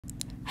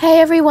Hey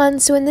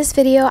everyone, so in this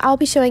video I'll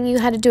be showing you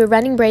how to do a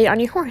running braid on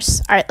your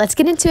horse. Alright, let's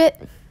get into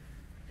it.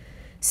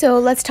 So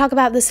let's talk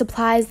about the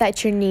supplies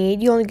that you need.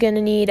 You're only going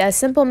to need a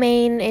simple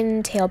mane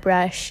and tail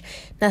brush,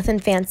 nothing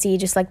fancy,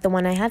 just like the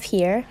one I have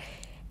here.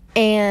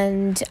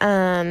 And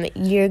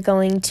you're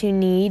going to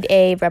need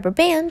a rubber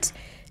band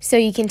so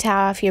you can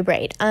tie off your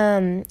braid.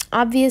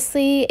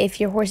 Obviously, if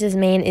your horse's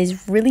mane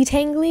is really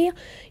tangly,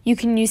 you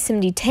can use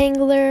some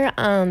detangler,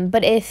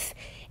 but if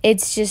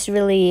it's just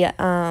really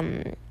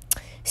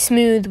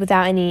smooth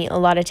without a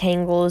lot of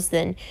tangles,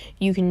 then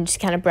you can just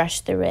kind of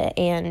brush through it.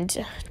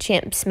 And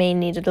Champ's mane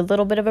needed a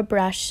little bit of a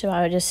brush, so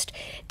I just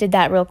did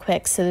that real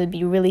quick so it'd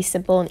be really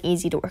simple and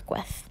easy to work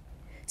with.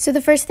 So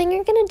the first thing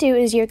you're going to do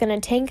is you're going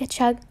to take a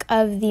chunk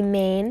of the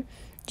mane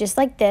just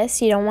like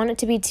this. You don't want it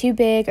to be too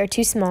big or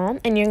too small,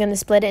 and you're going to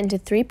split it into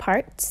three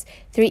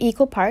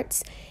equal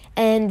parts.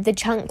 And the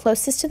chunk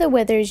closest to the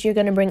withers you're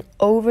going to bring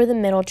over the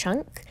middle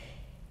chunk.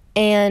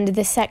 And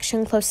the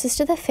section closest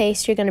to the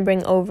face, you're going to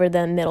bring over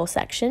the middle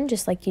section,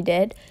 just like you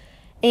did.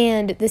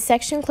 And the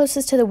section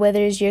closest to the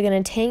withers, you're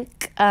going to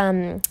take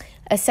a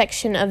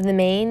section of the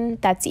mane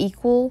that's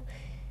equal,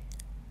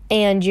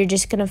 and you're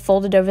just going to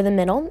fold it over the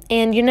middle.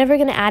 And you're never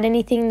going to add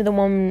anything to the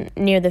one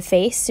near the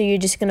face, so you're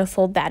just going to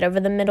fold that over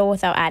the middle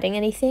without adding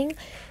anything.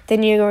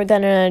 Then you're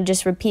going to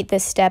just repeat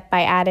this step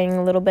by adding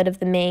a little bit of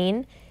the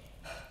mane.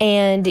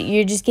 And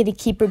you're just going to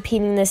keep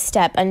repeating this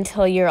step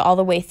until you're all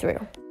the way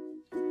through.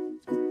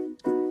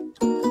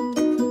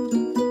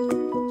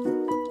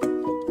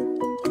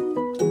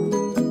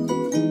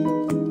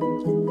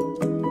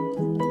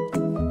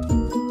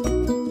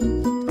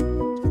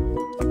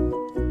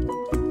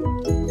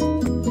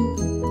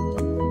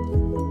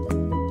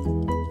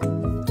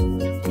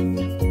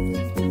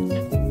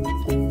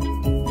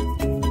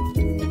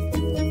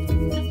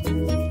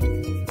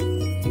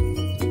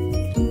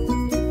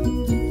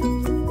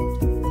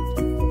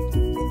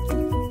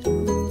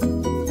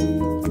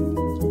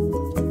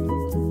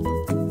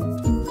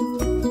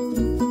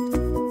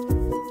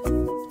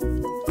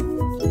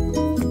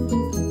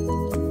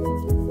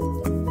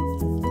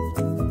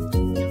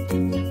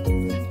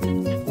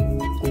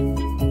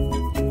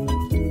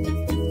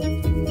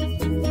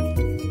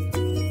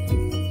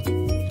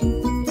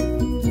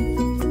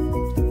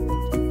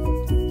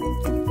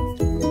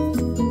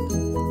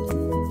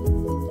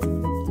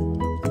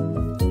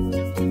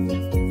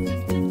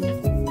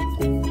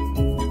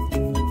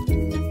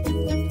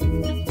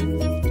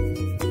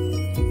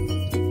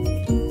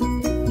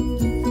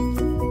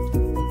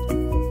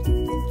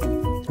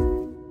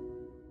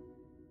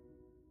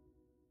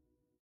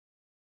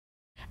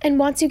 And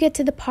once you get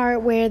to the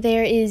part where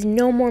there is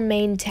no more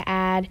mane to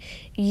add,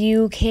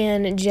 you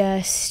can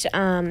just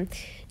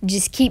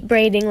keep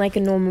braiding like a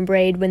normal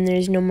braid when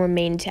there's no more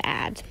mane to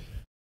add.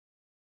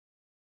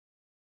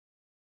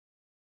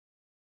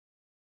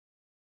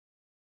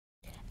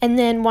 And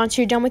then once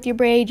you're done with your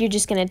braid, you're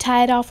just going to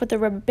tie it off with a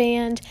rubber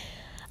band.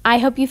 I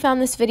hope you found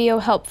this video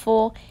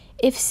helpful.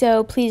 If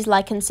so, please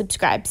like and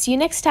subscribe. See you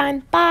next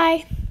time.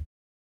 Bye!